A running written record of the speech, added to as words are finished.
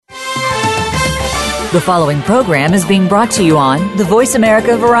The following program is being brought to you on the Voice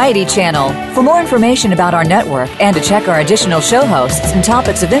America Variety Channel. For more information about our network and to check our additional show hosts and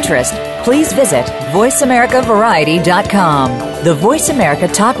topics of interest, please visit voiceamericavariety.com. The Voice America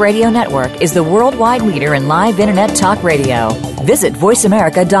Talk Radio Network is the worldwide leader in live Internet talk radio. Visit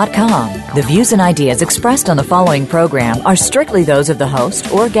voiceamerica.com. The views and ideas expressed on the following program are strictly those of the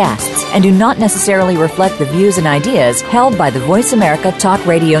host or guests and do not necessarily reflect the views and ideas held by the Voice America Talk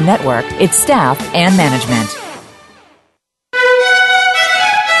Radio Network, its staff, and management.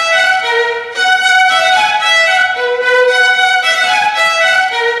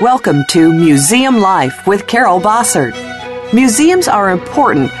 Welcome to Museum Life with Carol Bossert. Museums are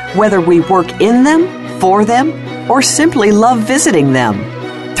important whether we work in them, for them, or simply love visiting them.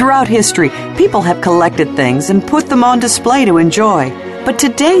 Throughout history, people have collected things and put them on display to enjoy. But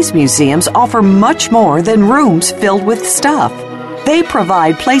today's museums offer much more than rooms filled with stuff. They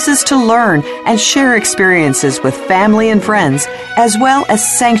provide places to learn and share experiences with family and friends, as well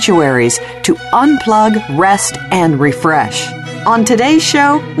as sanctuaries to unplug, rest, and refresh. On today's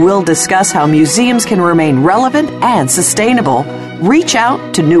show, we'll discuss how museums can remain relevant and sustainable, reach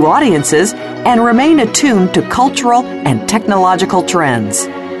out to new audiences, and remain attuned to cultural and technological trends.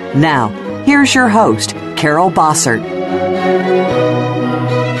 Now, here's your host, Carol Bossert.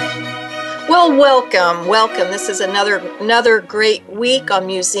 Well, welcome. This is another great week on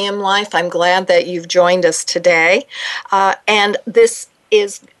Museum Life. I'm glad that you've joined us today. And this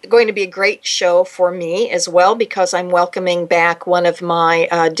is going to be a great show for me as well because I'm welcoming back one of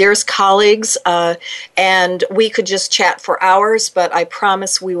my dearest colleagues, and we could just chat for hours, but I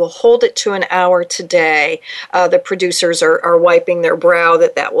promise we will hold it to an hour today. The producers are wiping their brow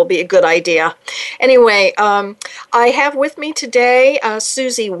that will be a good idea. Anyway, I have with me today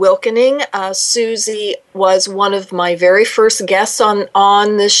Susie Wilkening. Susie was one of my very first guests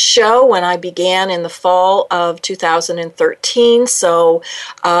on this show when I began in the fall of 2013, so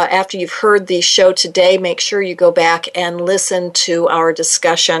after you've heard the show today, make sure you go back and listen to our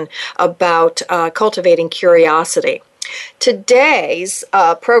discussion about cultivating curiosity. Today's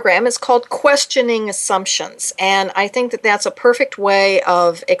program is called Questioning Assumptions, and I think that that's a perfect way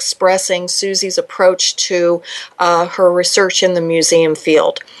of expressing Susie's approach to her research in the museum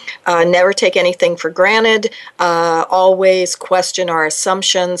field. Never take anything for granted, always question our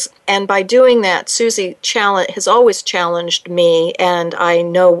assumptions, and by doing that, Susie has always challenged me, and I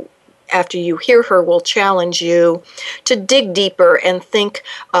know after you hear her will challenge you to dig deeper and think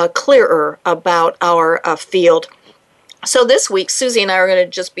clearer about our field. So this week, Susie and I are going to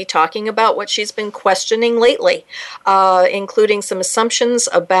just be talking about what she's been questioning lately, including some assumptions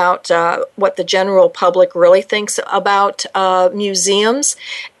about what the general public really thinks about museums,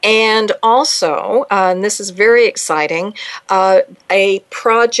 and also, and this is very exciting, a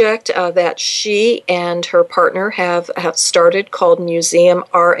project that she and her partner have started called Museum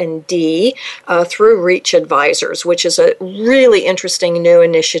R+D through Reach Advisors, which is a really interesting new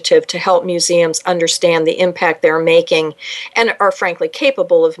initiative to help museums understand the impact they're making and are frankly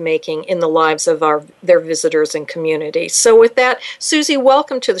capable of making in the lives of their visitors and community. So with that, Susie,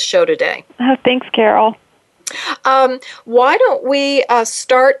 welcome to the show today. Oh, thanks, Carol. Why don't we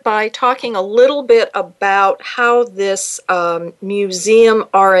start by talking a little bit about how this Museum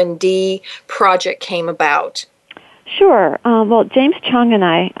R+D project came about? Sure. Well, James Chung and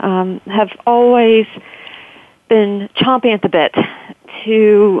I have always been chomping at the bit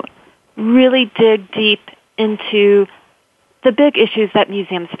to really dig deep into the big issues that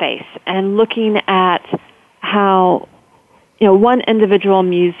museums face and looking at how, one individual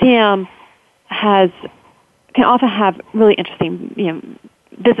museum can often have really interesting,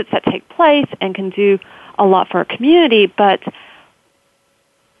 visits that take place and can do a lot for a community, but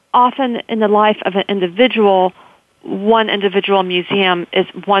often in the life of an individual, one individual museum is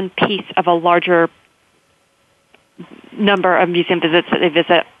one piece of a larger number of museum visits that they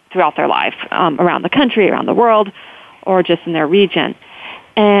visit throughout their life, around the country, around the world, or just in their region.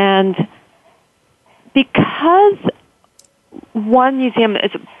 And because one museum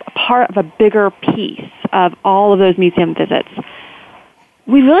is a part of a bigger piece of all of those museum visits,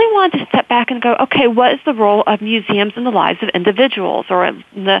 we really wanted to step back and go, okay, what is the role of museums in the lives of individuals or in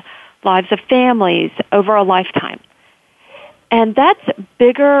the lives of families over a lifetime? And that's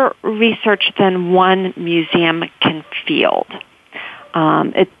bigger research than one museum can field.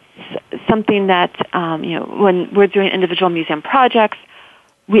 It's something that, when we're doing individual museum projects,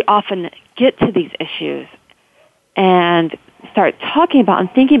 we often get to these issues and start talking about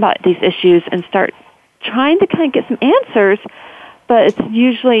and thinking about these issues and start trying to kind of get some answers, but it's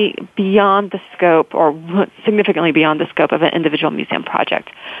usually beyond the scope or significantly beyond the scope of an individual museum project.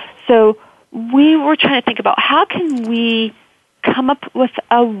 So we were trying to think about how can we come up with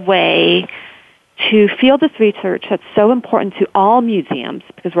a way to field this research that's so important to all museums,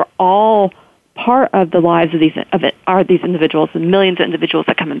 because we're all part of the lives of these individuals and millions of individuals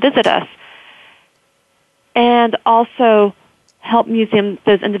that come and visit us, and also help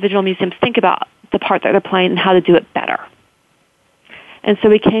those individual museums think about the part that they're playing and how to do it better. And so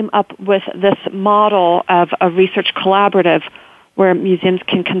we came up with this model of a research collaborative where museums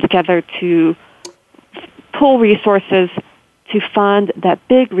can come together to pool resources to fund that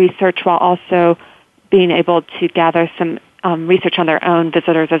big research while also being able to gather some research on their own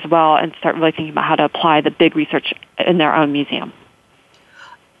visitors as well, and start really thinking about how to apply the big research in their own museum.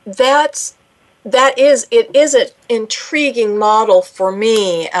 It is an intriguing model for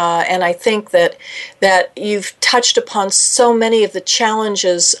me, and I think that you've touched upon so many of the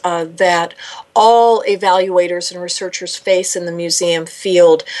challenges that all evaluators and researchers face in the museum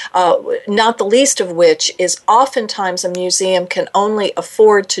field, not the least of which is oftentimes a museum can only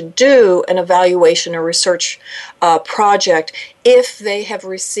afford to do an evaluation or research project if they have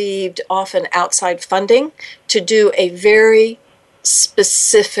received often outside funding to do a very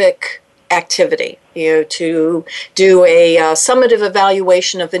specific activity, to do a summative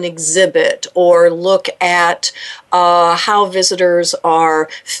evaluation of an exhibit, or look at how visitors are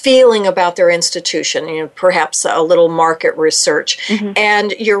feeling about their institution, perhaps a little market research. Mm-hmm.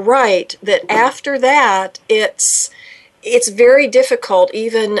 And you're right that after that, it's very difficult,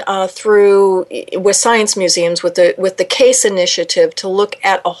 even with science museums, with the CASE initiative, to look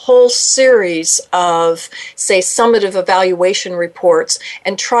at a whole series of, say, summative evaluation reports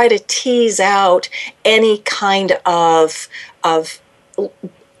and try to tease out any kind of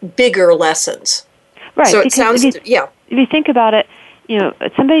bigger lessons. Right. So it sounds, if you think about it,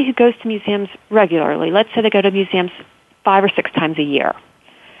 somebody who goes to museums regularly, let's say they go to museums 5 or 6 times a year,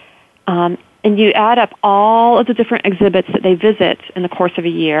 and you add up all of the different exhibits that they visit in the course of a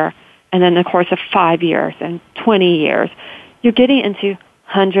year, and then in the course of 5 years and 20 years, you're getting into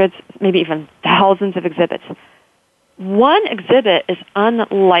hundreds, maybe even thousands of exhibits. One exhibit is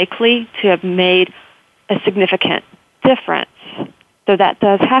unlikely to have made a significant difference, though that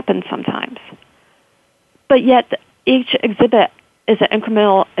does happen sometimes. But yet each exhibit is an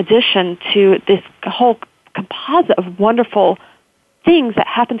incremental addition to this whole composite of wonderful things that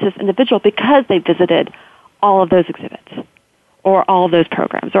happen to this individual because they visited all of those exhibits or all of those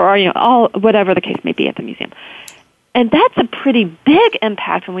programs or all whatever the case may be at the museum. And that's a pretty big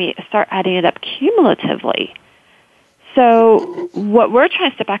impact when we start adding it up cumulatively. So what we're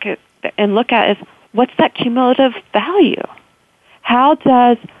trying to step back and look at is, what's that cumulative value? How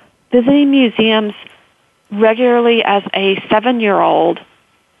does visiting museums regularly as a 7-year-old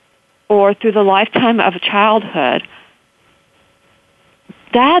or through the lifetime of childhood,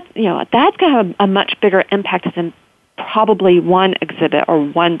 that's going to have a much bigger impact than probably one exhibit or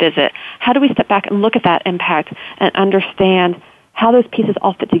one visit. How do we step back and look at that impact and understand how those pieces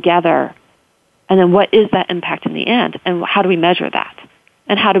all fit together, and then what is that impact in the end, and how do we measure that,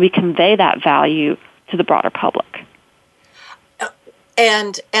 and how do we convey that value to the broader public?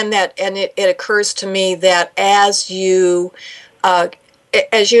 And it occurs to me that as you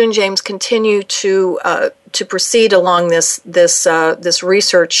and James continue to proceed along this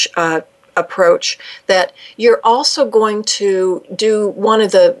research approach, that you're also going to do one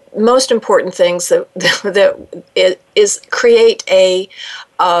of the most important things that is create a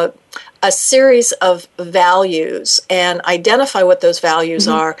series of values and identify what those values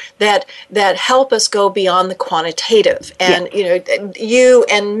are that help us go beyond the quantitative. And you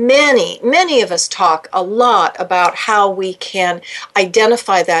and many of us talk a lot about how we can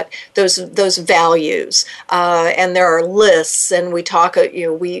identify those values, and there are lists, and we talk.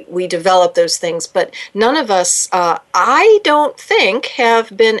 We develop those things, but none of us, I don't think,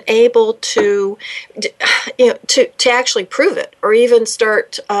 have been able to actually prove it or even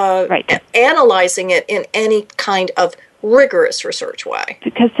start analyzing it in any kind of rigorous research way.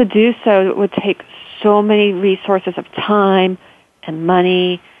 Because to do so, it would take so many resources of time and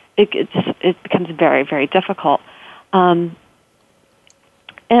money. It becomes very, very difficult. And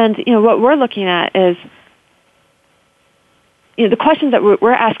what we're looking at is, the questions that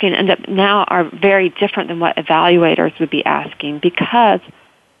we're asking end up now are very different than what evaluators would be asking, and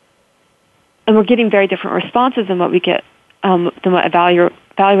we're getting very different responses than what we get than what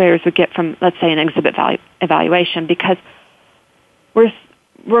evaluators would get from, let's say, an exhibit evaluation, because we're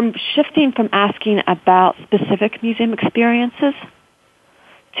shifting from asking about specific museum experiences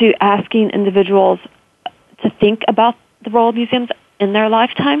to asking individuals to think about the role of museums in their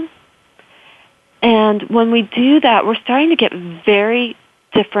lifetime. And when we do that, we're starting to get very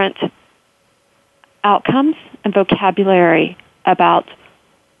different outcomes and vocabulary about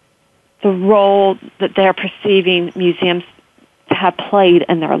the role that they're perceiving museums to have played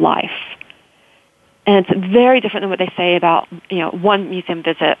in their life. And it's very different than what they say about, one museum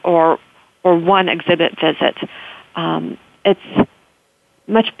visit or one exhibit visit. It's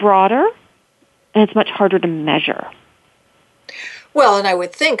much broader, and it's much harder to measure. Well, and I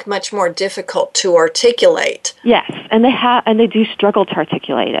would think much more difficult to articulate. Yes, and they do struggle to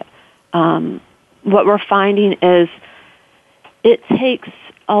articulate it. What we're finding is it takes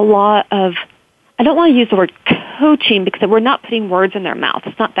a lot of, I don't want to use the word coaching because we're not putting words in their mouth.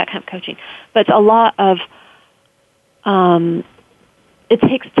 It's not that kind of coaching. But it's a lot of, it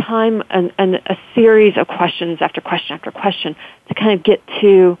takes time and a series of questions after question after question to kind of get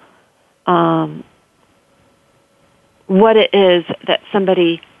to what it is that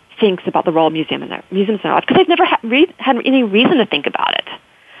somebody thinks about the role of museums in their life, because they've never had any reason to think about it.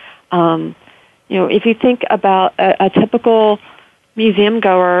 If you think about a typical museum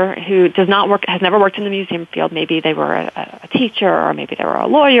goer who has never worked in the museum field, maybe they were a teacher, or maybe they were a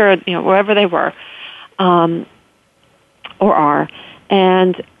lawyer, wherever they were, or are,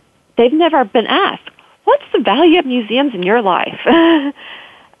 and they've never been asked, what's the value of museums in your life?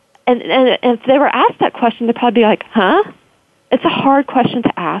 And if they were asked that question, they'd probably be like, huh? It's a hard question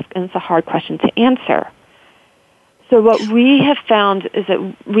to ask, and it's a hard question to answer. So what we have found is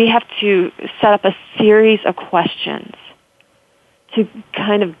that we have to set up a series of questions to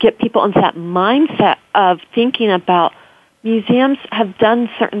kind of get people into that mindset of thinking about museums have done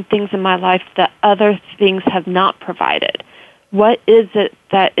certain things in my life that other things have not provided. What is it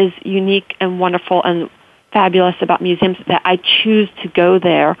that is unique and wonderful and fabulous about museums that I choose to go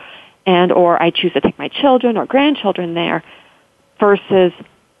there or I choose to take my children or grandchildren there versus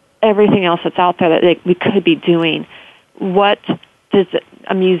everything else that's out there that we could be doing? What does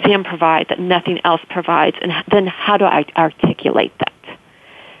a museum provide that nothing else provides, and then how do I articulate that?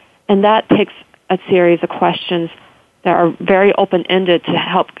 And that takes a series of questions that are very open-ended to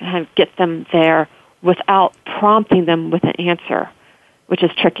help kind of get them there without prompting them with an answer, which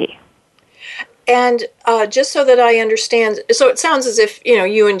is tricky. And just so that I understand, so it sounds as if,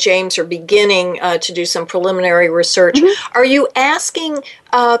 you and James are beginning to do some preliminary research. Mm-hmm. Are you asking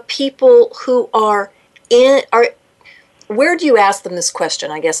people who where do you ask them this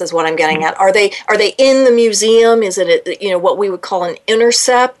question, I guess is what I'm getting at. Are they in the museum? Is it, what we would call an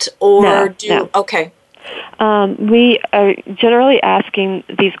intercept? Or No. Okay. We are generally asking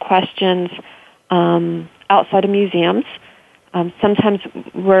these questions outside of museums. Sometimes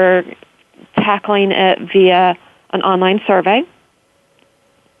we're tackling it via an online survey.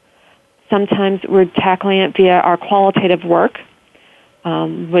 Sometimes we're tackling it via our qualitative work,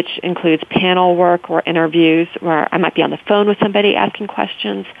 which includes panel work or interviews where I might be on the phone with somebody asking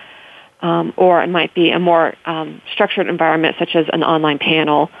questions, or it might be a more structured environment such as an online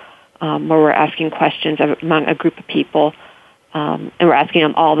panel where we're asking questions among a group of people, and we're asking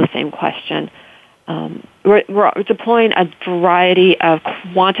them all the same question. We're deploying a variety of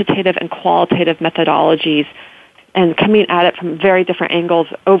quantitative and qualitative methodologies and coming at it from very different angles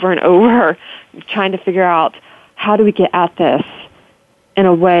over and over, trying to figure out how do we get at this in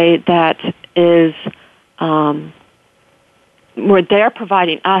a way that is where they're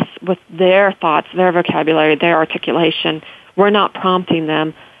providing us with their thoughts, their vocabulary, their articulation. We're not prompting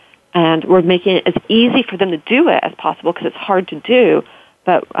them, and we're making it as easy for them to do it as possible because it's hard to do,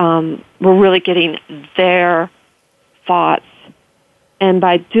 but we're really getting their thoughts. And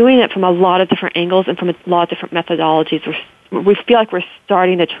by doing it from a lot of different angles and from a lot of different methodologies, we feel like we're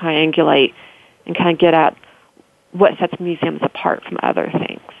starting to triangulate and kind of get at what sets museums apart from other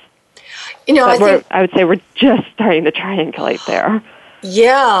things. I would say we're just starting to triangulate there.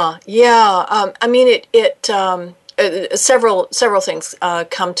 Yeah. I mean, several things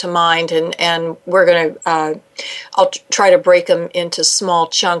come to mind, and we're going to. I'll try to break them into small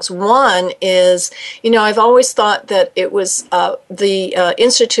chunks. One is, I've always thought that it was the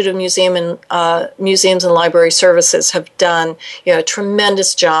Institute of Museums and Library Services have done a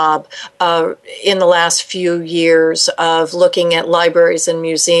tremendous job in the last few years of looking at libraries and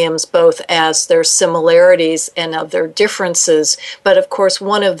museums both as their similarities and of their differences. But of course,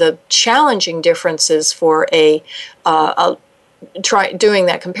 one of the challenging differences for doing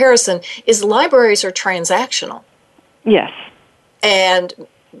that comparison is libraries are transactional. Yes. And,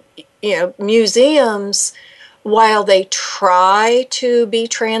 museums, while they try to be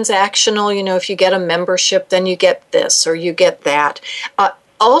transactional, if you get a membership, then you get this or you get that.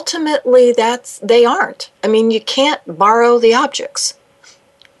 Ultimately, they aren't. I mean, you can't borrow the objects.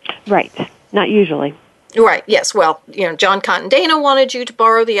 Right. Not usually. Right, yes. Well, John Cotton Dana wanted you to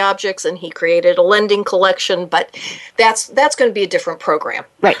borrow the objects, and he created a lending collection, but that's going to be a different program.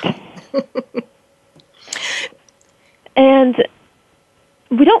 Right. And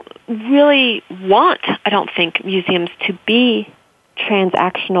we don't really want, I don't think, museums to be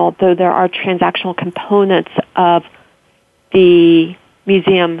transactional, though there are transactional components of the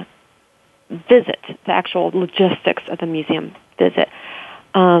museum visit, the actual logistics of the museum visit.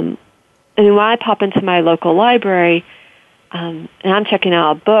 And when I pop into my local library and I'm checking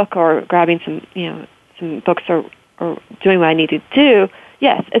out a book or grabbing some books or doing what I need to do,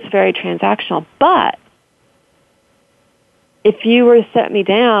 yes, it's very transactional. But if you were to set me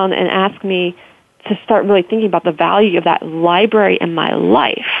down and ask me to start really thinking about the value of that library in my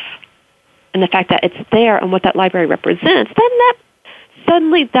life and the fact that it's there and what that library represents, then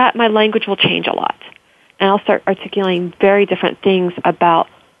my language will change a lot. And I'll start articulating very different things about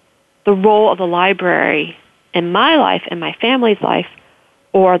the role of the library in my life, in my family's life,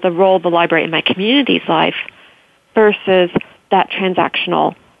 or the role of the library in my community's life versus that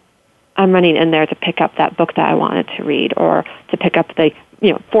transactional, I'm running in there to pick up that book that I wanted to read or to pick up the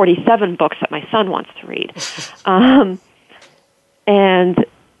 47 books that my son wants to read. And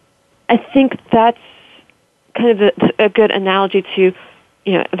I think that's kind of a good analogy to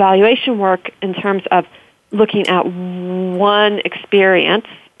evaluation work in terms of looking at one experience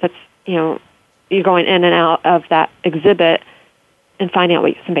that's, you're going in and out of that exhibit and finding out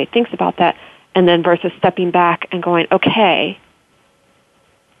what somebody thinks about that, and then versus stepping back and going, okay,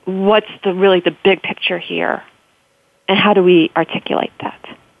 what's the big picture here, and how do we articulate that?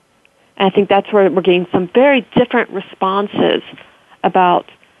 And I think that's where we're getting some very different responses about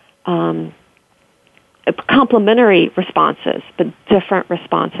complementary responses, but different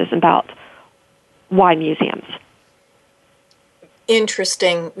responses about why museums.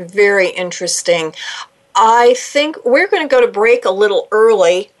 Interesting, very interesting. I think we're going to go to break a little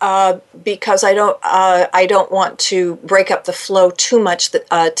early because I don't want to break up the flow too much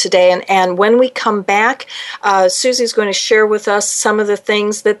today. And when we come back, Susie's going to share with us some of the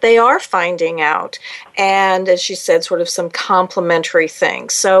things that they are finding out. And as she said, sort of some complementary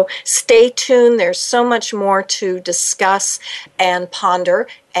things. So stay tuned. There's so much more to discuss and ponder.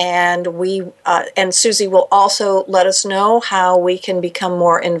 And and Susie will also let us know how we can become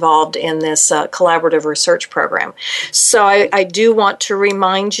more involved in this collaborative research program. So I do want to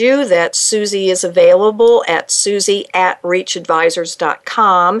remind you that Susie is available at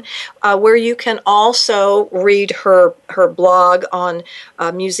susie@reachadvisors.com, where you can also read her blog on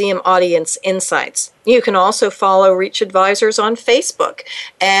Museum Audience Insights. You can also follow Reach Advisors on Facebook,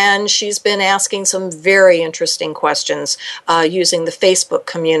 and she's been asking some very interesting questions using the Facebook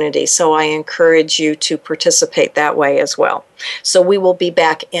community, so I encourage you to participate that way as well. So we will be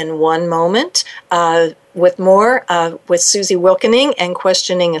back in one moment with more with Susie Wilkening and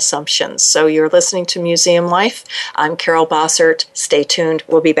Questioning Assumptions. So you're listening to Museum Life. I'm Carol Bossert. Stay tuned.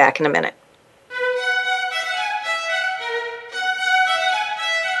 We'll be back in a minute.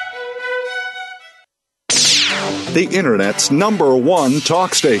 The Internet's #1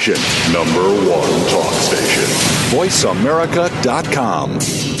 talk station. #1 talk station. VoiceAmerica.com.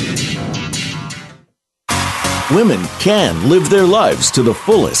 Women can live their lives to the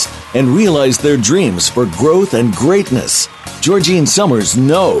fullest and realize their dreams for growth and greatness. Georgine Summers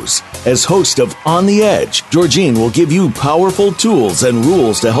knows. As host of On the Edge, Georgine will give you powerful tools and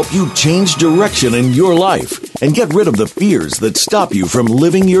rules to help you change direction in your life and get rid of the fears that stop you from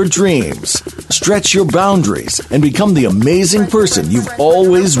living your dreams. Stretch your boundaries and become the amazing person you've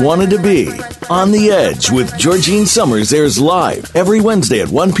always wanted to be. On the Edge with Georgine Summers airs live every Wednesday at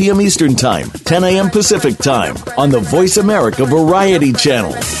 1 p.m. Eastern Time, 10 a.m. Pacific Time on the Voice America Variety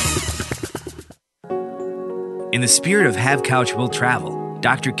Channel. In the spirit of Have Couch Will Travel,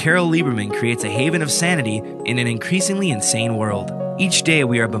 Dr. Carol Lieberman creates a haven of sanity in an increasingly insane world. Each day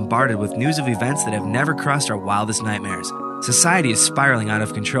we are bombarded with news of events that have never crossed our wildest nightmares. Society is spiraling out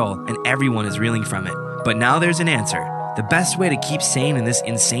of control and everyone is reeling from it. But now there's an answer. The best way to keep sane in this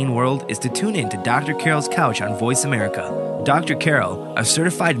insane world is to tune in to Dr. Carol's Couch on Voice America. Dr. Carol, a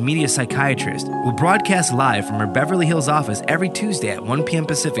certified media psychiatrist, will broadcast live from her Beverly Hills office every Tuesday at 1 p.m.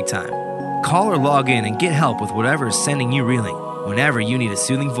 Pacific Time. Call or log in and get help with whatever is sending you reeling, whenever you need a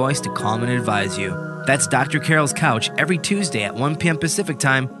soothing voice to calm and advise you. That's Dr. Carol's Couch every Tuesday at 1 p.m. Pacific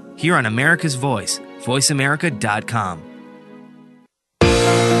Time here on America's Voice, VoiceAmerica.com.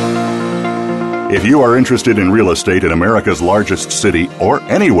 If you are interested in real estate in America's largest city or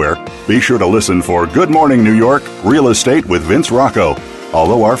anywhere, be sure to listen for Good Morning New York, Real Estate with Vince Rocco.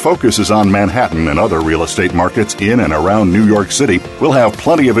 Although our focus is on Manhattan and other real estate markets in and around New York City, we'll have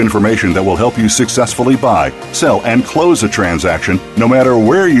plenty of information that will help you successfully buy, sell, and close a transaction no matter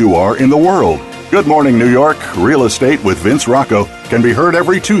where you are in the world. Good Morning New York, Real Estate with Vince Rocco can be heard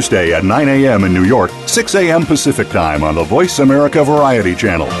every Tuesday at 9 a.m. in New York, 6 a.m. Pacific Time on the Voice America Variety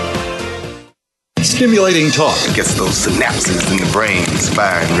Channel. Stimulating talk gets those synapses in the brain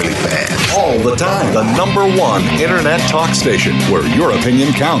firing really fast. All the time. The #1 Internet talk station where your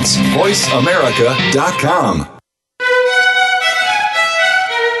opinion counts. VoiceAmerica.com.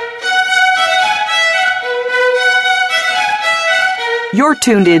 You're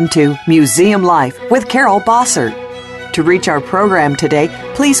tuned into Museum Life with Carol Bossert. To reach our program today,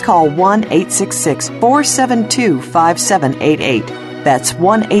 please call 1-866-472-5788. That's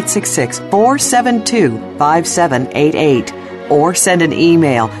 1-866-472-5788. Or send an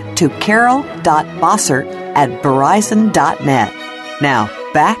email to carol.bossert@verizon.net. Now,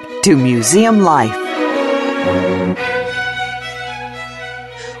 back to Museum Life.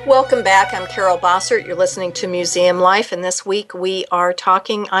 Welcome back. I'm Carol Bossert. You're listening to Museum Life, and this week I'm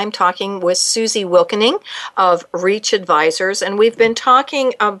talking with Susie Wilkening of Reach Advisors, and we've been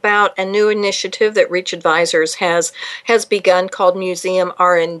talking about a new initiative that Reach Advisors has begun called Museum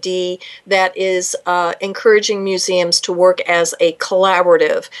R+D that is encouraging museums to work as a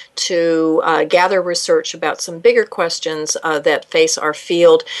collaborative to gather research about some bigger questions that face our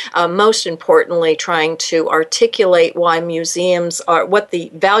field. Most importantly, trying to articulate why museums are, what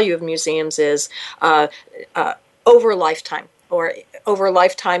the value of museums is over lifetime in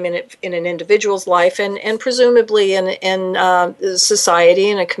an individual's life and presumably in society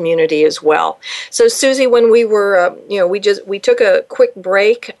and a community as well. So Susie, when we were we took a quick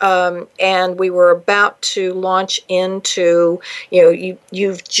break and we were about to launch into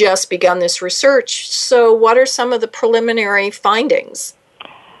you've just begun this research. So what are some of the preliminary findings?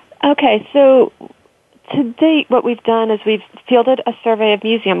 Okay, so to date, what we've done is we've fielded a survey of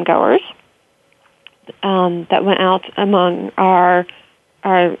museum goers that went out among our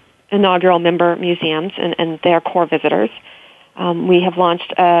inaugural member museums and their core visitors. We have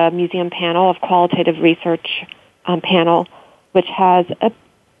launched a museum panel of qualitative research panel, which has a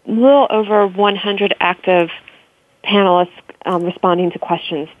little over 100 active panelists responding to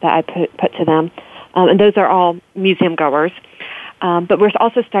questions that I put to them, and those are all museum goers. But we're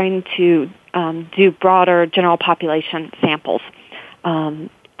also starting to do broader general population samples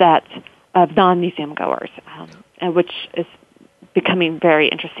that of non-museum goers, which is becoming very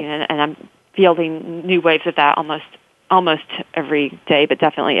interesting, and I'm fielding new waves of that almost every day, but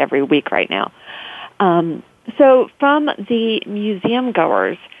definitely every week right now. So from the museum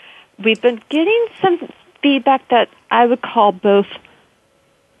goers, we've been getting some feedback that I would call both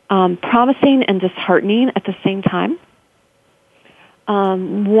promising and disheartening at the same time.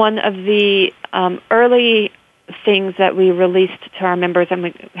 One of the early things that we released to our members and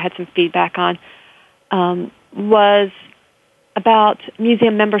we had some feedback on was about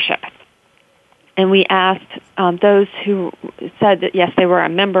museum membership. And we asked those who said that, yes, they were a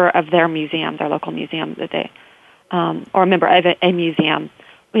member of their museum, their local museum, that they, or a member of a museum.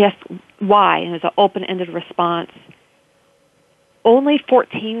 We asked why, and it was an open-ended response. Only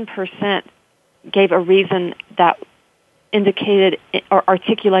 14% gave a reason that indicated or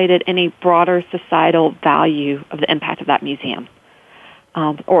articulated any broader societal value of the impact of that museum.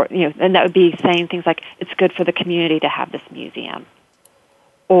 And that would be saying things like, it's good for the community to have this museum.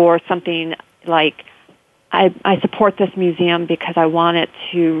 Or something like, I support this museum because I want it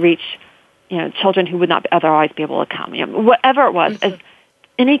to reach, children who would not otherwise be able to come. Whatever it was, as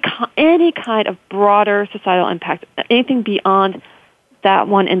any kind of broader societal impact, anything beyond that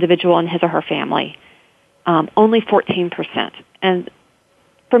one individual and his or her family. Only 14%, and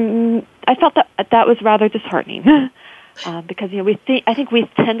I felt that was rather disheartening because I think we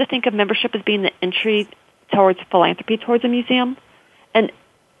tend to think of membership as being the entry towards philanthropy towards a museum, and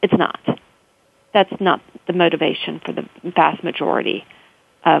it's not. That's not the motivation for the vast majority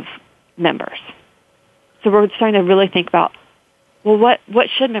of members. So we're starting to really think about, well, what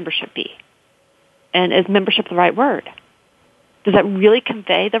should membership be, and is membership the right word? Does that really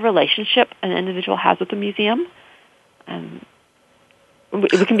convey the relationship an individual has with the museum? We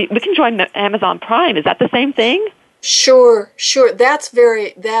can join Amazon Prime. Is that the same thing? Sure.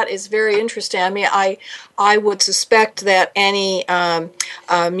 That is very interesting. I mean, I would suspect that any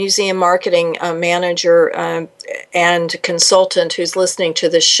museum marketing manager and consultant who's listening to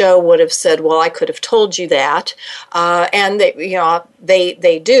the show would have said, "Well, I could have told you that," and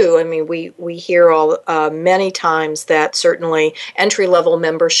they do. I mean, we hear all many times that certainly entry level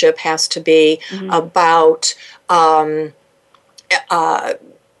membership has to be about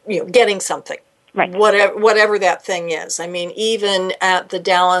getting something. Right. Whatever that thing is. I mean, even at the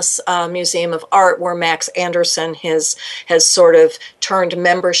Dallas Museum of Art, where Max Anderson has sort of turned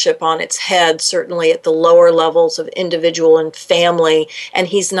membership on its head, certainly at the lower levels of individual and family, and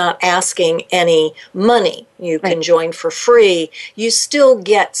he's not asking any money. You can join for free. You still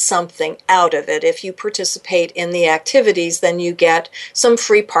get something out of it. If you participate in the activities, then you get some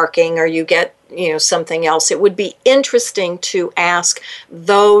free parking, or you get something else. It would be interesting to ask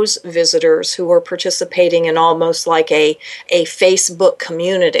those visitors who are participating in almost like a Facebook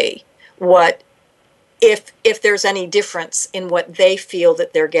community, what if there's any difference in what they feel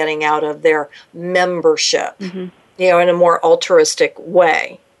that they're getting out of their membership, in a more altruistic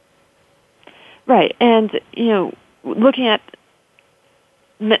way. Right. And, looking at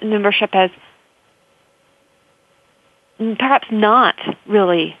membership as perhaps not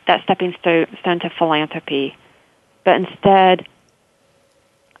really that stepping stone to philanthropy, but instead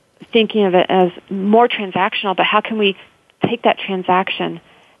thinking of it as more transactional, but how can we take that transaction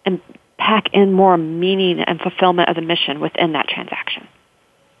and pack in more meaning and fulfillment of the mission within that transaction?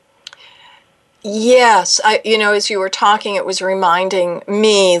 Yes, as you were talking, it was reminding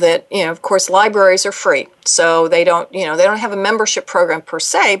me that, of course, libraries are free. So they don't have a membership program per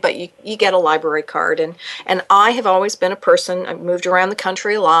se, but you get a library card. And I have always been a person, I've moved around the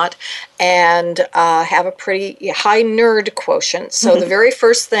country a lot, and have a pretty high nerd quotient. So the very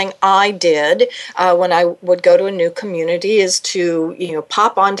first thing I did when I would go to a new community is to,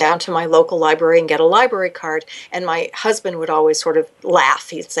 pop on down to my local library and get a library card. And my husband would always sort of laugh.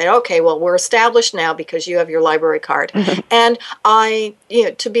 He'd say, okay, well, we're established now because you have your library card. And I,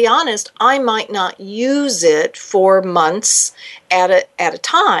 to be honest, I might not use it for months at a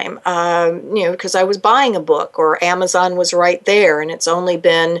time, because I was buying a book, or Amazon was right there, and it's only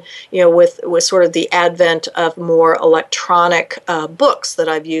been, with sort of the advent of more electronic books that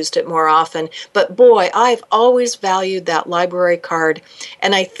I've used it more often. But boy, I've always valued that library card,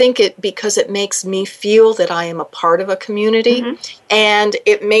 and I think because it makes me feel that I am a part of a community, and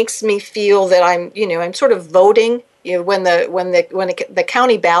it makes me feel that I'm sort of voting. When the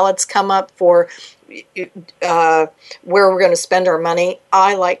county ballots come up for where we're going to spend our money,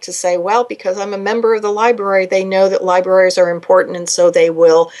 I like to say, well, because I'm a member of the library, they know that libraries are important, and so they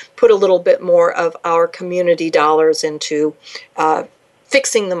will put a little bit more of our community dollars into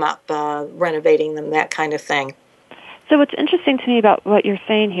fixing them up, renovating them, that kind of thing. So what's interesting to me about what you're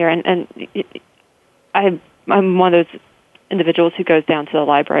saying here, and I'm one of those individuals who goes down to the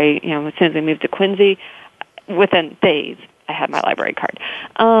library, as soon as we moved to Quincy, within days, I had my library card.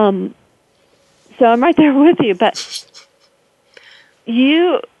 So I'm right there with you. But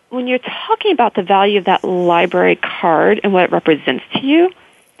when you're talking about the value of that library card and what it represents to you,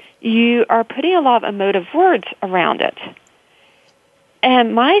 you are putting a lot of emotive words around it.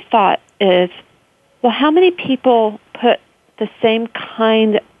 And my thought is, well, how many people put the same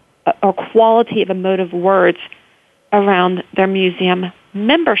kind or quality of emotive words around their museum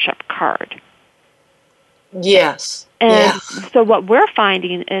membership card? Yes. And so what we're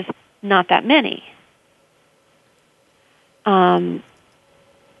finding is not that many.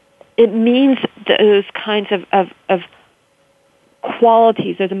 It means those kinds of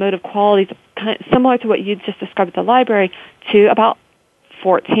qualities, those emotive qualities, similar to what you just described at the library, to about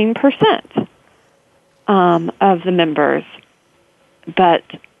 14% of the members. But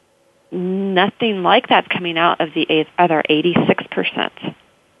nothing like that's coming out of the other 86%.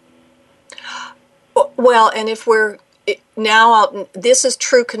 Well, and if we're now, this is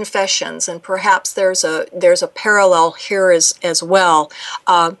True Confessions, and perhaps there's a parallel here as well.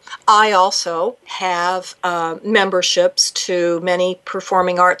 I also have memberships to many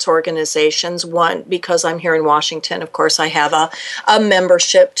performing arts organizations. One, because I'm here in Washington, of course, I have a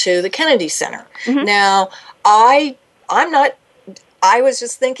membership to the Kennedy Center. Now, I was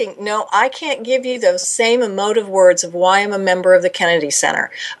just thinking, no, I can't give you those same emotive words of why I'm a member of the Kennedy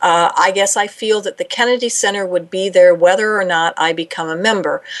Center. I guess I feel that the Kennedy Center would be there whether or not I become a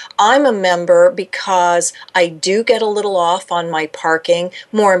member. I'm a member because I do get a little off on my parking.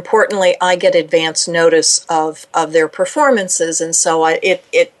 More importantly, I get advance notice of their performances, and so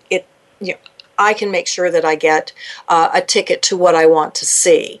I can make sure that I get a ticket to what I want to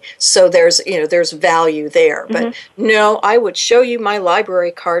see. So there's value there. But no, I would show you my library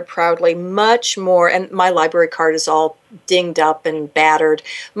card proudly, much more. And my library card is all dinged up and battered.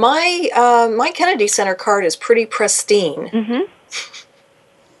 My Kennedy Center card is pretty pristine.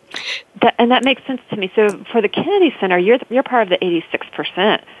 That makes sense to me. So for the Kennedy Center, you're part of the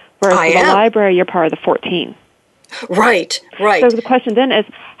 86%, whereas for the library, you're part of the 14%. Right. So the question then is,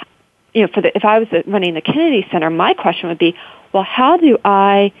 if I was running the Kennedy Center, my question would be, well, how do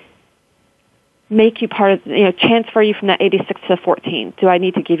I make you part of, transfer you from that 86 to 14? Do I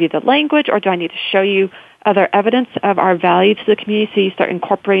need to give you the language, or do I need to show you other evidence of our value to the community so you start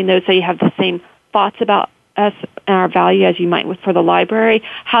incorporating those so you have the same thoughts about us and our value as you might for the library?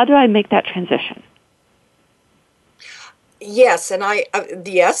 How do I make that transition? Yes, and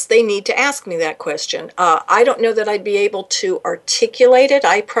yes, they need to ask me that question. I don't know that I'd be able to articulate it.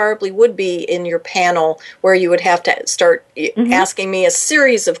 I probably would be in your panel where you would have to start asking me a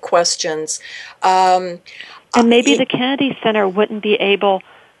series of questions. And maybe the Kennedy Center wouldn't be able,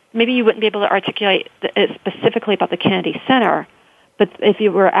 maybe you wouldn't be able to articulate it specifically about the Kennedy Center, but if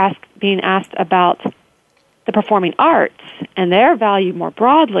you were being asked about the performing arts and their value more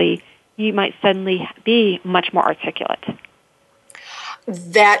broadly, you might suddenly be much more articulate.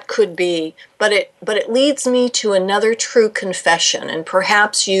 That could be, but it leads me to another true confession, and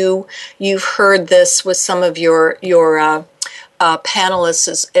perhaps you've heard this with some of your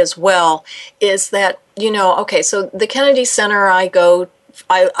panelists as well. Is that okay? So the Kennedy Center, I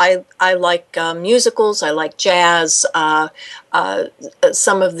like musicals, I like jazz, some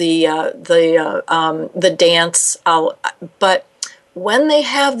of the dance, but when they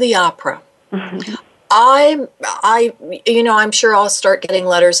have the opera. I'm sure I'll start getting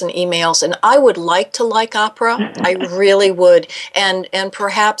letters and emails, and I would like to like opera. I really would, and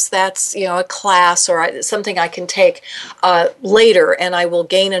perhaps that's a class or something I can take later, and I will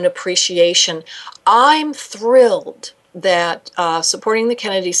gain an appreciation. I'm thrilled that supporting the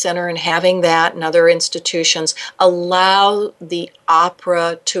Kennedy Center and having that and other institutions allow the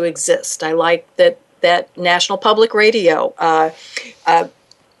opera to exist. I like that National Public Radio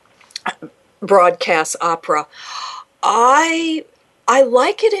broadcast opera. I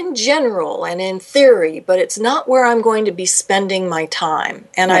like it in general and in theory, but it's not where I'm going to be spending my time.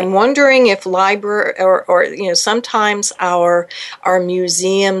 And right. I'm wondering if library or sometimes our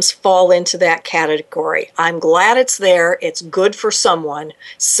museums fall into that category. I'm glad it's there. It's good for someone.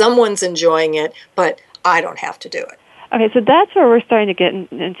 Someone's enjoying it, but I don't have to do it. Okay, so that's where we're starting to get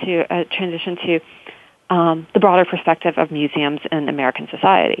into a transition to the broader perspective of museums in American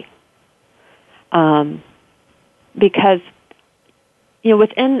society. Because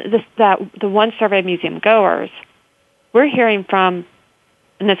within the one survey of museum goers, we're hearing from,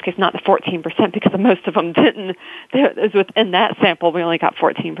 in this case, not the 14% because most of them didn't. It was within that sample, we only got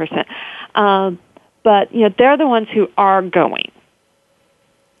 14%. But they're the ones who are going.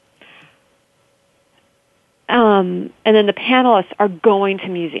 And then the panelists are going to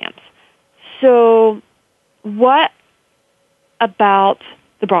museums. So, what about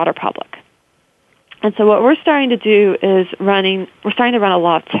the broader public? And so what we're starting to do is we're starting to run a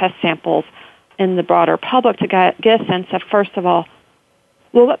lot of test samples in the broader public to get a sense of, first of all,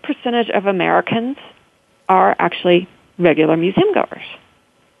 what percentage of Americans are actually regular museum goers?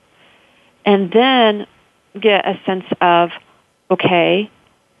 And then get a sense of, okay,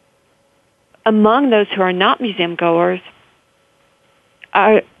 among those who are not museum goers,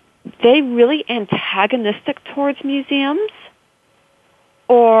 are they really antagonistic towards museums?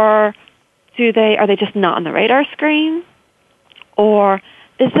 Or are they just not on the radar screen? Or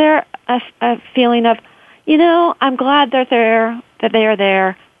is there a feeling of, I'm glad that they are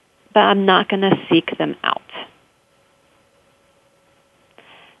there, but I'm not going to seek them out?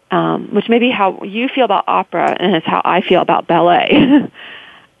 Which may be how you feel about opera, and it's how I feel about ballet.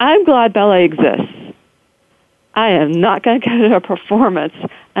 I'm glad ballet exists. I am not going to go to a performance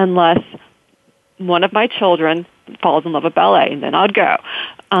unless one of my children falls in love with ballet, and then I'd go.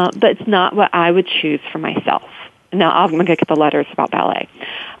 But it's not what I would choose for myself. Now, I'm going to get the letters about ballet.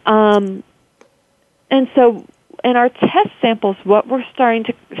 And so in our test samples, what we're starting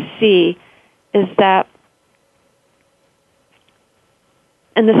to see is that,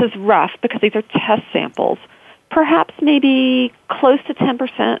 and this is rough because these are test samples, perhaps maybe close to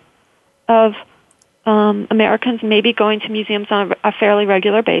 10% of Americans may be going to museums on a fairly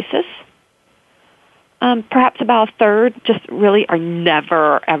regular basis. Perhaps about a third just really are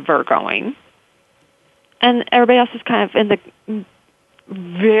never, ever going. And everybody else is kind of in the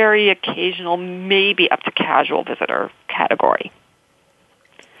very occasional, maybe up to casual visitor category.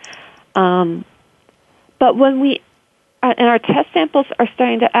 But when we, and our test samples are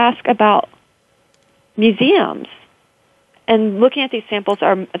starting to ask about museums, and looking at these samples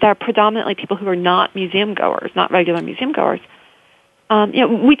they're predominantly people who are not museum goers, not regular museum goers.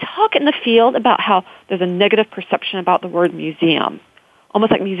 We talk in the field about how there's a negative perception about the word museum,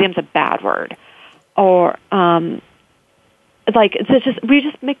 almost like museum's a bad word, or we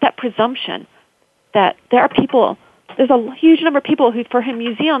just make that presumption that there's a huge number of people for whom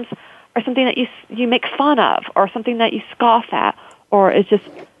museums or something that you make fun of, or something that you scoff at, or it's just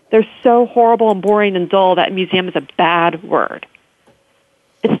they're so horrible and boring and dull that museum is a bad word.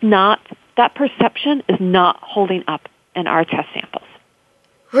 It's not, that perception is not holding up in our test samples.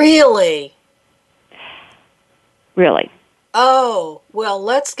 Really? Really. Oh, well,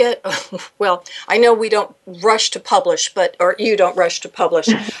 let's get, well, I know we don't rush to publish, or you don't rush to publish,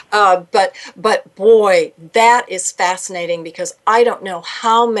 but boy, that is fascinating, because I don't know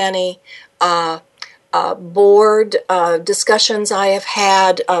how many board discussions I have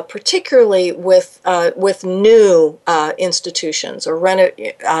had, particularly with new institutions or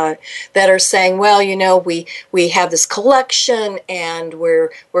that are saying, well, you know, we have this collection and we're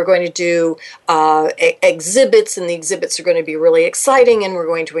going to do exhibits, and the exhibits are going to be really exciting, and we're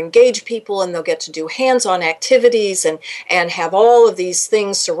going to engage people, and they'll get to do hands-on activities and have all of these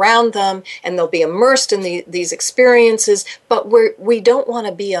things surround them, and they'll be immersed in these experiences, but we don't want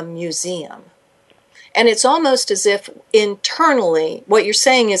to be a museum. And it's almost as if internally, what you're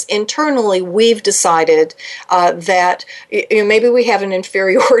saying is internally we've decided that maybe we have an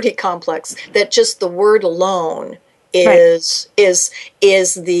inferiority complex, that just the word alone is the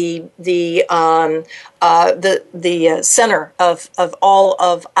center of all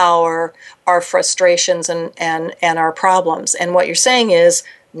of our frustrations and our problems. And what you're saying is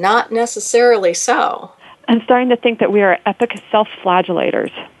not necessarily so. I'm starting to think that we are epic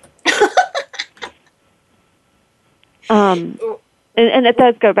self-flagellators. And it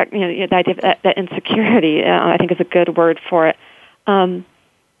does go back, the idea of that insecurity, I think is a good word for it. There's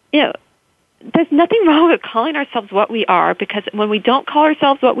nothing wrong with calling ourselves what we are, because when we don't call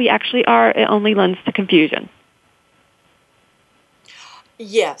ourselves what we actually are, it only lends to confusion.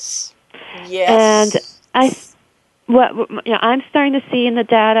 Yes. And I'm starting to see in the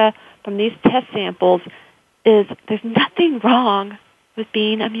data from these test samples is there's nothing wrong with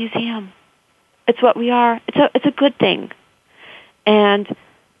being a museum. It's what we are. It's a good thing. And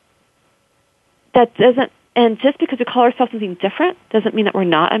that doesn't, and just because we call ourselves something different doesn't mean that we're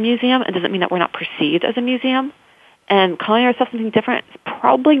not a museum. It doesn't mean that we're not perceived as a museum. And calling ourselves something different is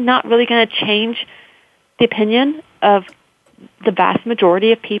probably not really going to change the opinion of the vast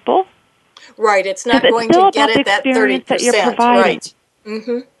majority of people. Right. It's not going to get at that 30%. That you're providing. Right.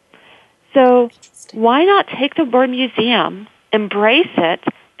 Mm-hmm. So why not take the word museum, embrace it,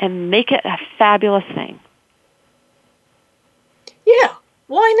 and make it a fabulous thing? Yeah,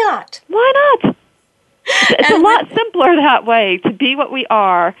 why not? Why not? It's a lot simpler that way, to be what we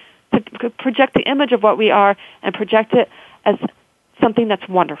are, to project the image of what we are, and project it as something that's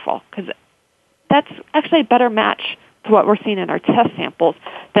wonderful. Because that's actually a better match to what we're seeing in our test samples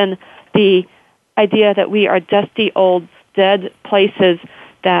than the idea that we are dusty, old, dead places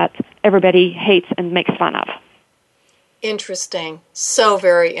that everybody hates and makes fun of. Interesting. So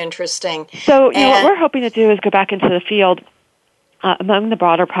very interesting. So, what we're hoping to do is go back into the field among the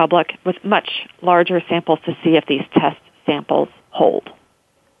broader public with much larger samples to see if these test samples hold.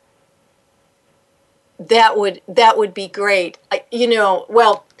 That would be great.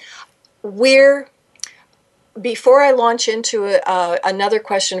 Before I launch into another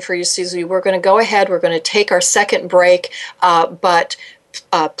question for you, Susie, we're going to go ahead. We're going to take our second break, but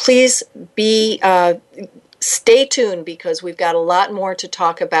please stay tuned, because we've got a lot more to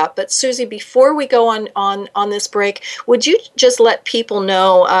talk about. But Susie, before we go on this break, would you just let people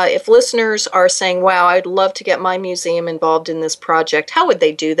know if listeners are saying, wow, I'd love to get my museum involved in this project, how would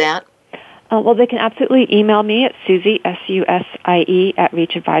they do that? Well, they can absolutely email me at Susie, SUSIE, at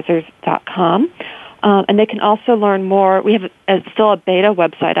reachadvisors.com. And they can also learn more. We have still a beta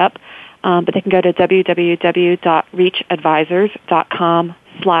website up, but they can go to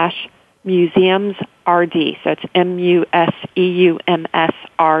www.reachadvisors.com/Museums R+D. So it's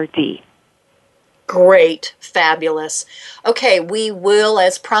MUSEUMS-RD. Great. Fabulous. Okay, we will,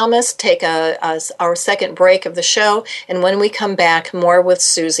 as promised, take our second break of the show. And when we come back, more with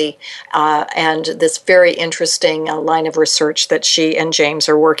Susie and this very interesting line of research that she and James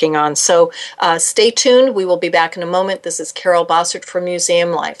are working on. So stay tuned. We will be back in a moment. This is Carol Bossert from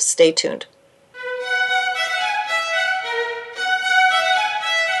Museum Life. Stay tuned.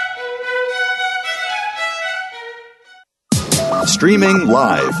 Streaming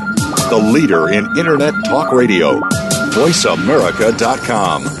live, the leader in Internet Talk Radio,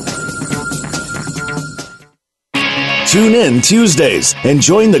 VoiceAmerica.com. Tune in Tuesdays and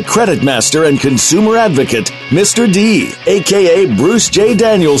join the credit master and consumer advocate, Mr. D, a.k.a. Bruce J.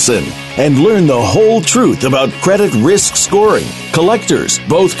 Danielson, and learn the whole truth about credit risk scoring, collectors,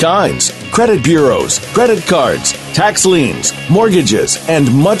 both kinds, credit bureaus, credit cards, tax liens, mortgages,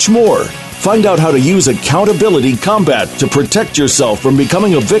 and much more. Find out how to use accountability combat to protect yourself from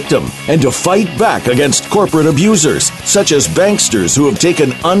becoming a victim and to fight back against corporate abusers, such as banksters who have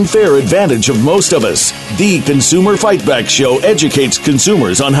taken unfair advantage of most of us. The Consumer Fight Back Show educates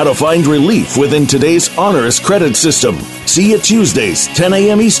consumers on how to find relief within today's onerous credit system. See you Tuesdays, 10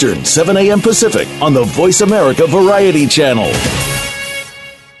 a.m. Eastern, 7 a.m. Pacific on the Voice America Variety Channel.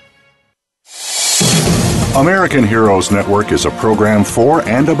 American Heroes Network is a program for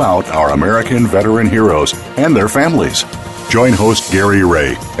and about our American veteran heroes and their families. Join host Gary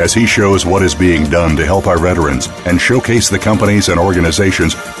Ray as he shows what is being done to help our veterans and showcase the companies and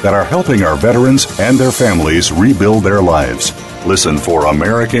organizations that are helping our veterans and their families rebuild their lives. Listen for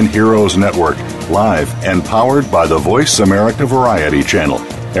American Heroes Network, live and powered by the Voice America Variety Channel,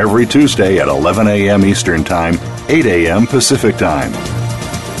 every Tuesday at 11 a.m. Eastern Time, 8 a.m. Pacific Time.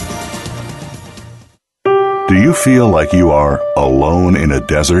 Do you feel like you are alone in a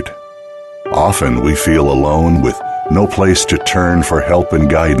desert? Often we feel alone with no place to turn for help and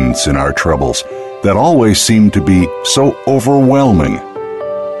guidance in our troubles that always seem to be so overwhelming.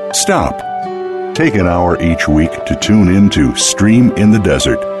 Stop. Take an hour each week to tune in to Stream in the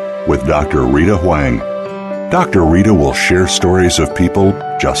Desert with Dr. Rita Huang. Dr. Rita will share stories of people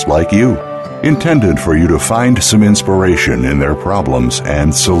just like you, intended for you to find some inspiration in their problems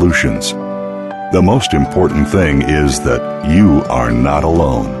and solutions. The most important thing is that you are not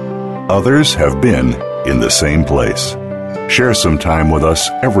alone. Others have been in the same place. Share some time with us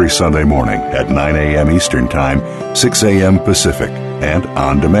every Sunday morning at 9 a.m. Eastern Time, 6 a.m. Pacific, and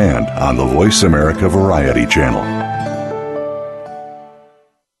on demand on the Voice America Variety Channel.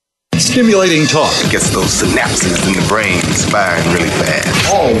 Stimulating talk. It gets those synapses in the brain firing really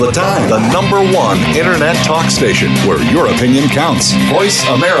fast. All the time. The #1 Internet talk station where your opinion counts.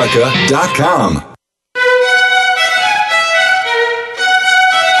 VoiceAmerica.com.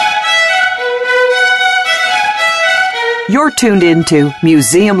 You're tuned into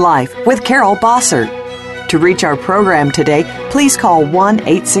Museum Life with Carol Bossert. To reach our program today, please call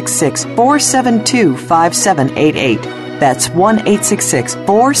 1-866-472-5788. That's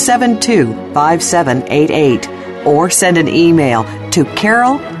 1-866-472-5788. Or send an email to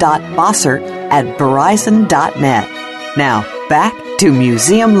carol.bossert@verizon.net. Now, back to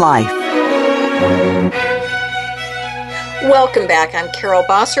Museum Life. Welcome back. I'm Carol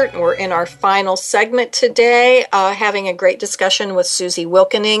Bossert, and we're in our final segment today, having a great discussion with Susie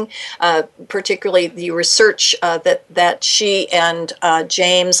Wilkening, particularly the research that she and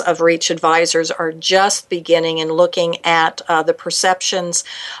James of Reach Advisors are just beginning and looking at the perceptions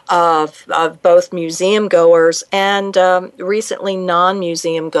of both museum goers and recently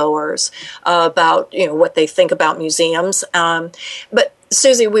non-museum goers about what they think about museums. But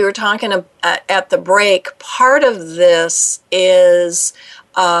Susie, we were talking at the break. Part of this is,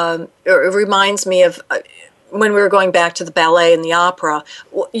 it reminds me of when we were going back to the ballet and the opera.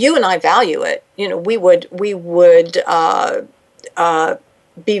 You and I value it. We would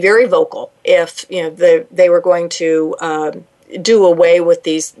be very vocal if they were going to do away with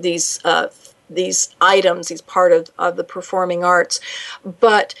these items, these part of the performing arts,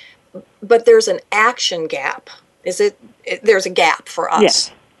 but there's an action gap. There's a gap for us.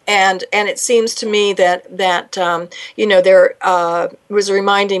 Yes. And it seems to me that there was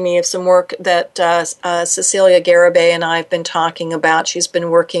reminding me of some work that Cecilia Garibay and I have been talking about. She's been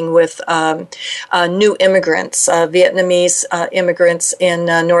working with new immigrants, Vietnamese immigrants in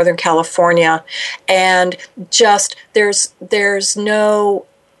Northern California, and just there's no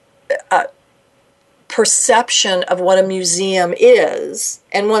perception of what a museum is.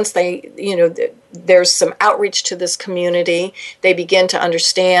 And once there's some outreach to this community, they begin to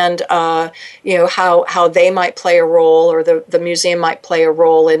understand, how they might play a role, or the museum might play a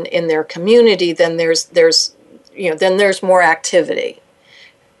role in their community. Then there's more activity.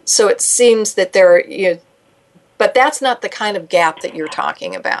 So it seems that but that's not the kind of gap that you're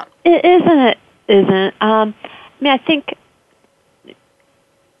talking about. It isn't. I think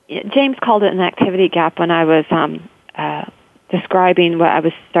James called it an activity gap when I was describing what I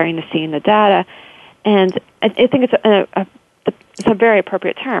was starting to see in the data, and I think it's a very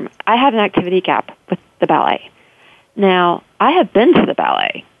appropriate term. I have an activity gap with the ballet. Now, I have been to the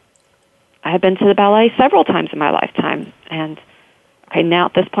ballet. I have been to the ballet several times in my lifetime, and now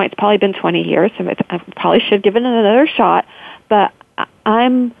at this point it's probably been 20 years, so I probably should give it another shot, but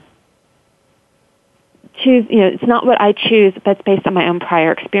it's not what I choose, but it's based on my own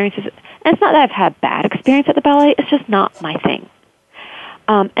prior experiences. And it's not that I've had bad experience at the ballet, it's just not my thing.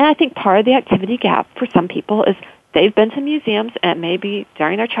 And I think part of the activity gap for some people is they've been to museums, and maybe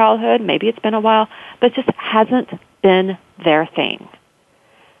during their childhood, maybe it's been a while, but it just hasn't been their thing.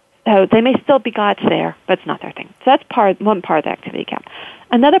 So they may still be gods there, but it's not their thing. So that's one part of the activity gap.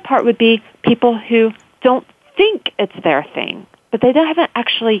 Another part would be people who don't think it's their thing, but they haven't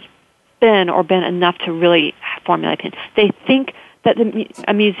actually been enough to really formulate opinion. They think that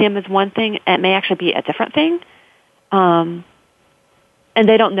a museum is one thing, and it may actually be a different thing, and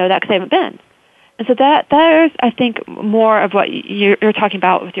they don't know that because they haven't been. And so there's, I think, more of what you're talking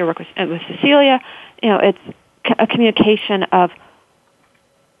about with your work with Cecilia. It's a communication of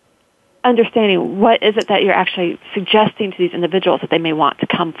understanding what is it that you're actually suggesting to these individuals that they may want to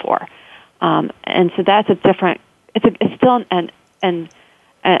come for. And so that's a different, it's still an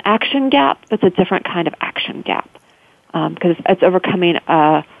action gap, but it's a different kind of action gap, because it's overcoming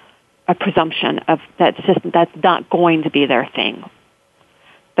a presumption of that's not going to be their thing,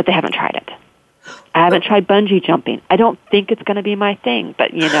 but they haven't tried it. I haven't tried bungee jumping. I don't think it's going to be my thing,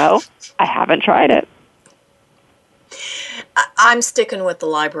 but I haven't tried it. I'm sticking with the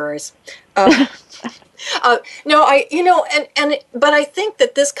libraries. But I think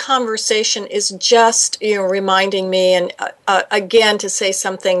that this conversation is just, reminding me, and again, to say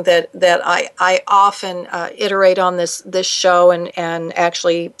something that I often iterate on this show and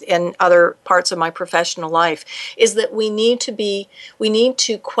actually in other parts of my professional life, is that we need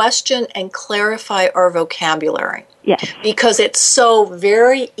to question and clarify our vocabulary. Yes. Because it's so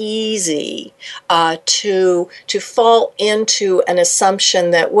very easy to fall into an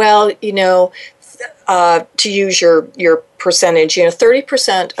assumption that, to use your percentage,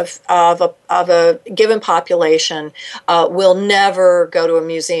 30% of a given population will never go to a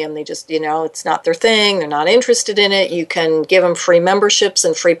museum. They just, it's not their thing. They're not interested in it. You can give them free memberships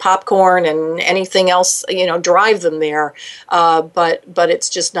and free popcorn and anything else, drive them there. But it's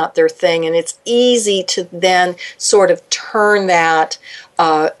just not their thing. And it's easy to then sort of turn that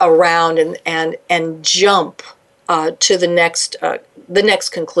around and jump to the next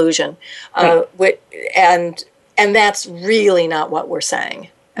conclusion, right. and that's really not what we're saying.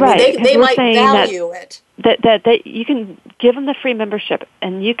 I mean, they might value it. That you can give them the free membership,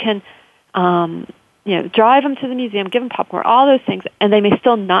 and you can, drive them to the museum, give them popcorn, all those things, and they may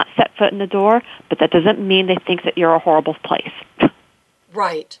still not set foot in the door. But that doesn't mean they think that you're a horrible place.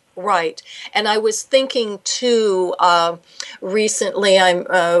 Right. And I was thinking, too, recently I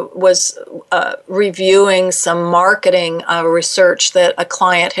was reviewing some marketing research that a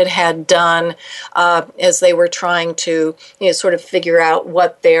client had done as they were trying to sort of figure out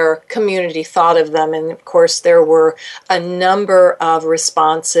what their community thought of them. And, of course, there were a number of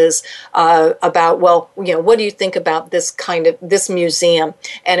responses about, what do you think about this museum?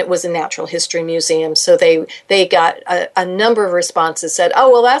 And it was a natural history museum. So they got a number of responses said,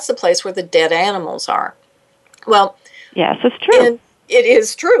 oh, well, that's the place where the dead animals are. Well, yes, it's true. And it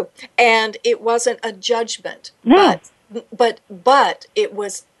is true. And it wasn't a judgment. No. But it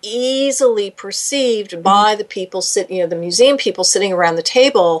was easily perceived by the people the museum people sitting around the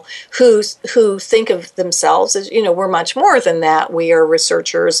table who think of themselves as, we're much more than that. We are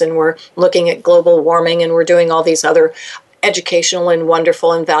researchers, and we're looking at global warming, and we're doing all these other educational and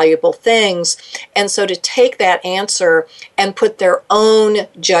wonderful and valuable things. And so to take that answer and put their own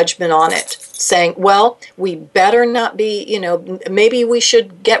judgment on it, saying, well, we better not be, maybe we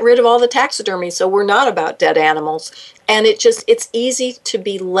should get rid of all the taxidermy so we're not about dead animals. And it's easy to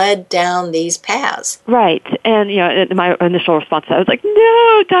be led down these paths. Right. And, my initial response to that was like,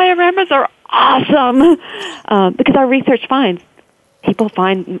 no, dioramas are awesome. Because our research finds people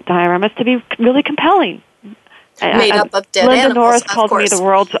find dioramas to be really compelling. Made up of dead Linda animals, Norris of calls course. me the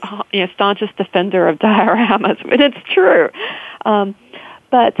world's staunchest defender of dioramas, and it's true.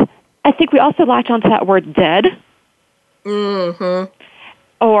 But I think we also latch onto that word dead,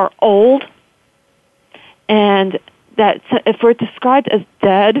 or old, and that if we're described as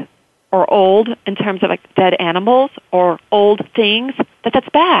dead or old in terms of like dead animals or old things, that's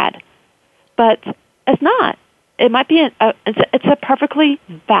bad. But it's not. It might be it's a perfectly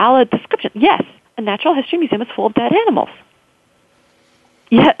valid description. Yes. A natural history museum is full of dead animals.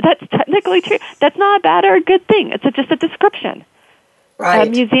 Yeah, that's technically true. That's not a bad or a good thing. It's just a description. Right.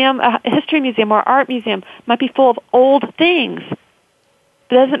 A history museum or art museum might be full of old things.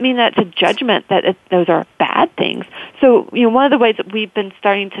 But it doesn't mean that it's a judgment that those are bad things. So, one of the ways that we've been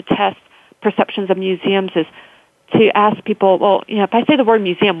starting to test perceptions of museums is to ask people, well, if I say the word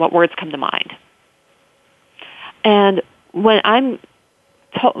museum, what words come to mind? And when I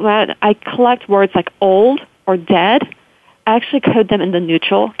collect words like old or dead, I actually code them in the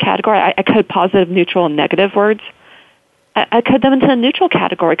neutral category. I code positive, neutral, and negative words. I code them into the neutral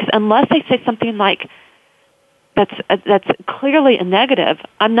category because unless they say something like that's clearly a negative,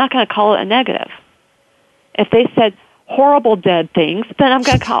 I'm not going to call it a negative. If they said horrible dead things, then I'm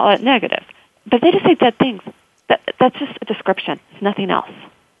going to call it negative. But they just say dead things. That's just a description. It's nothing else.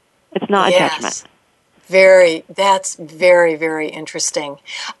 It's not a judgment. That's very, very interesting.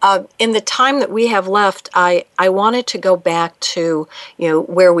 In the time that we have left, I wanted to go back to,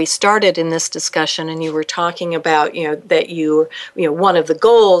 where we started in this discussion, and you were talking about, that one of the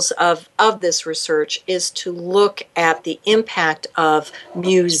goals of this research is to look at the impact of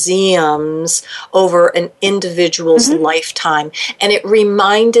museums over an individual's lifetime. And it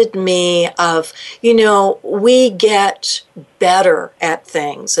reminded me of, we get better at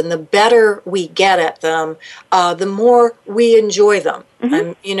things, and the better we get at them, the more we enjoy them.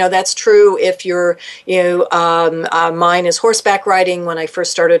 That's true if you're, mine is horseback riding. When I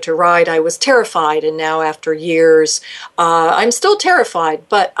first started to ride, I was terrified, and now after years, I'm still terrified,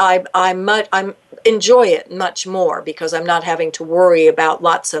 but I'm enjoy it much more because I'm not having to worry about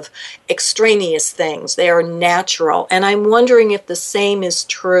lots of extraneous things. They are natural. And I'm wondering if the same is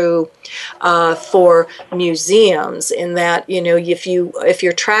true for museums, in that, if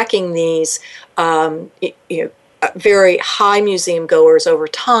you're tracking these, very high museum goers over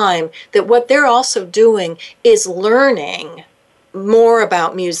time, that what they're also doing is learning more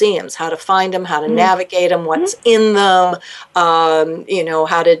about museums, how to find them, how to navigate them, what's in them,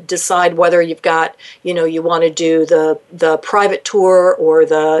 how to decide whether you've got, you want to do the private tour or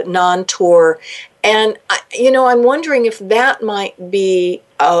the non-tour. And, I'm wondering if that might be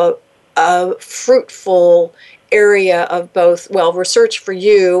a fruitful area of both, research for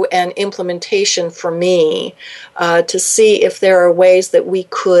you and implementation for me, to see if there are ways that we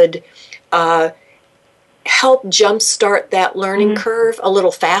could help jumpstart that learning curve a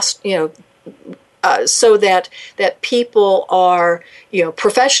little fast, so that people are,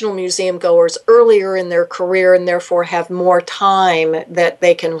 professional museum goers earlier in their career, and therefore have more time that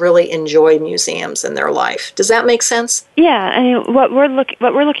they can really enjoy museums in their life. Does that make sense? Yeah, I mean, what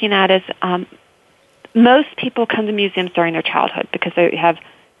we're looking at is most people come to museums during their childhood because they have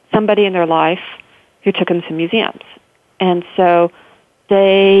somebody in their life who took them to museums, and so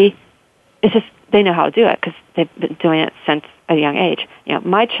they know how to do it because they've been doing it since a young age.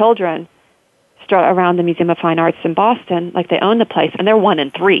 My children start around the Museum of Fine Arts in Boston, like they own the place, and they're 1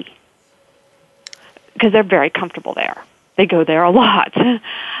 and 3 because they're very comfortable there. They go there a lot.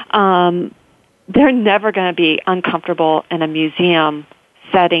 They're never going to be uncomfortable in a museum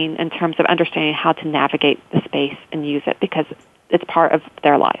setting in terms of understanding how to navigate the space and use it because it's part of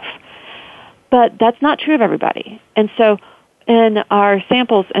their life. But that's not true of everybody. And so in our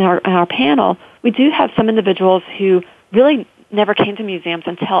samples, in our panel, we do have some individuals who really never came to museums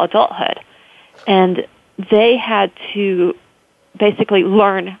until adulthood. And they had to basically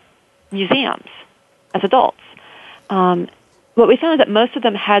learn museums as adults. What we found is that most of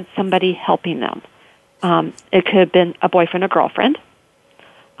them had somebody helping them. It could have been a boyfriend or girlfriend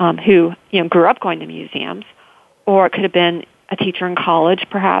who grew up going to museums, or it could have been a teacher in college,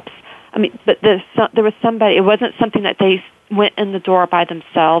 perhaps. I mean, but there was somebody. It wasn't something that they went in the door by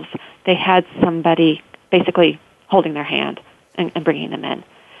themselves. They had somebody basically holding their hand and bringing them in.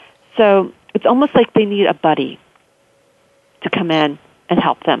 So it's almost like they need a buddy to come in and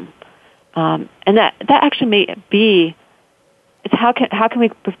help them. And that actually may be, it's how can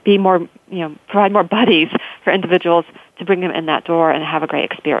we be more, provide more buddies for individuals to bring them in that door and have a great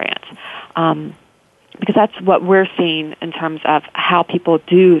experience. Because that's what we're seeing in terms of how people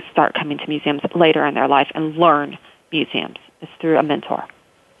do start coming to museums later in their life and learn museums, is through a mentor.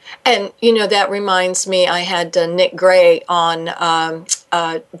 And, that reminds me, I had Nick Gray on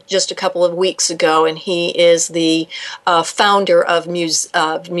just a couple of weeks ago, and he is the founder of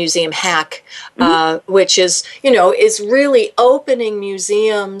Museum Hack, which is, is really opening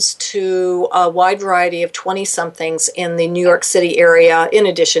museums to a wide variety of 20-somethings in the New York City area, in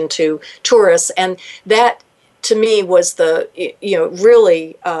addition to tourists. And that, to me, was the,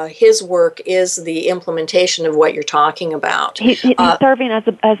 really his work is the implementation of what you're talking about. He's serving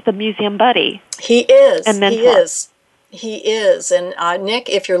as the museum buddy. He is. And mentor. He is. And Nick,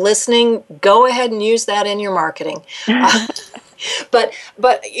 if you're listening, go ahead and use that in your marketing. But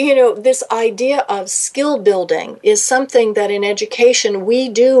this idea of skill building is something that in education we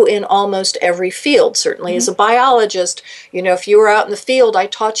do in almost every field. Certainly as a biologist, if you were out in the field, I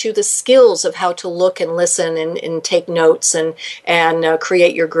taught you the skills of how to look and listen and take notes and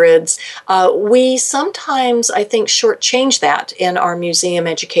create your grids. We sometimes, I think, shortchange that in our museum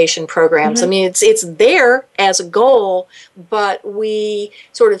education programs. I mean, it's there as a goal, but we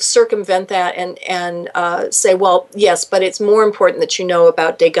sort of circumvent that and say, well, yes, but it's more important that you know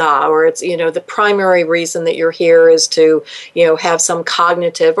about Degas, or it's, the primary reason that you're here is to, have some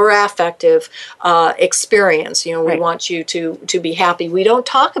cognitive or affective experience. We Right. want you to be happy. We don't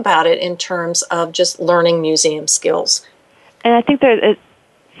talk about it in terms of just learning museum skills. And I think there's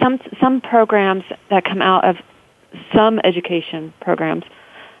some programs that come out of some education programs,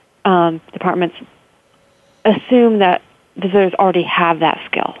 departments, assume that visitors already have that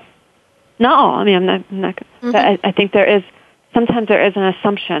skill. Not all. I mean, I'm not Mm-hmm. but I think sometimes there is an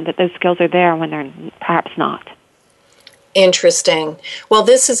assumption that those skills are there when they're perhaps not. Interesting. Well,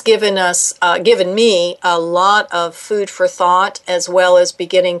 this has given me a lot of food for thought, as well as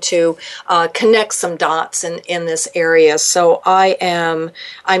beginning to connect some dots in this area. So I'm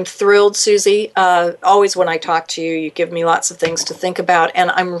thrilled, Susie. Always when I talk to you, you give me lots of things to think about, and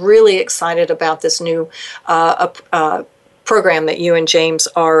I'm really excited about this new program that you and James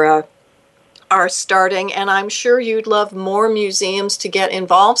are starting, and I'm sure you'd love more museums to get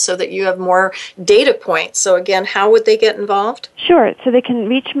involved so that you have more data points. So again, how would they get involved? Sure. So they can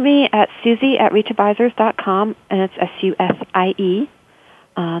reach me at susie@reachadvisors.com, and it's SUSIE.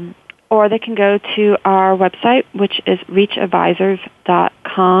 Or they can go to our website, which is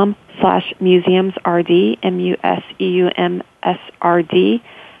reachadvisors.com/museumsRD, MUSEUMSRD.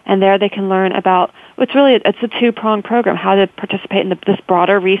 And there they can learn about, it's a two-pronged program, how to participate in this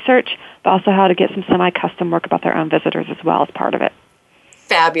broader research, but also how to get some semi-custom work about their own visitors as well as part of it.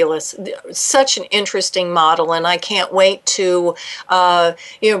 Fabulous. Such an interesting model, and I can't wait to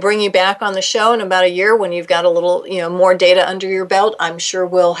bring you back on the show in about a year when you've got a little more data under your belt. I'm sure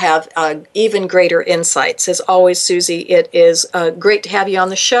we'll have even greater insights. As always, Susie, it is great to have you on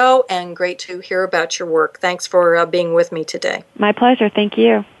the show and great to hear about your work. Thanks for being with me today. My pleasure. Thank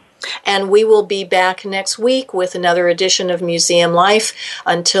you. And we will be back next week with another edition of Museum Life.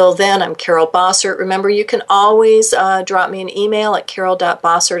 Until then, I'm Carol Bossert. Remember, you can always drop me an email at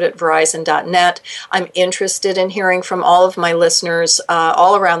carol.bossert@verizon.net. I'm interested in hearing from all of my listeners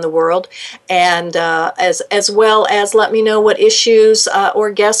all around the world, and as well as let me know what issues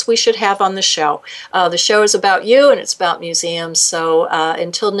or guests we should have on the show. The show is about you, and it's about museums. So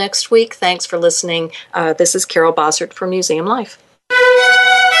until next week, thanks for listening. This is Carol Bossert for Museum Life.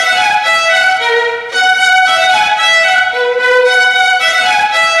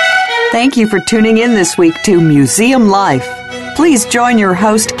 Thank you for tuning in this week to Museum Life. Please join your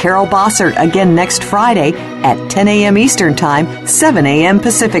host, Carol Bossert, again next Friday at 10 a.m. Eastern Time, 7 a.m.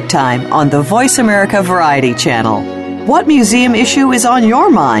 Pacific Time on the Voice America Variety Channel. What museum issue is on your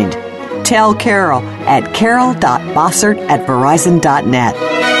mind? Tell Carol at carol.bossert@verizon.net.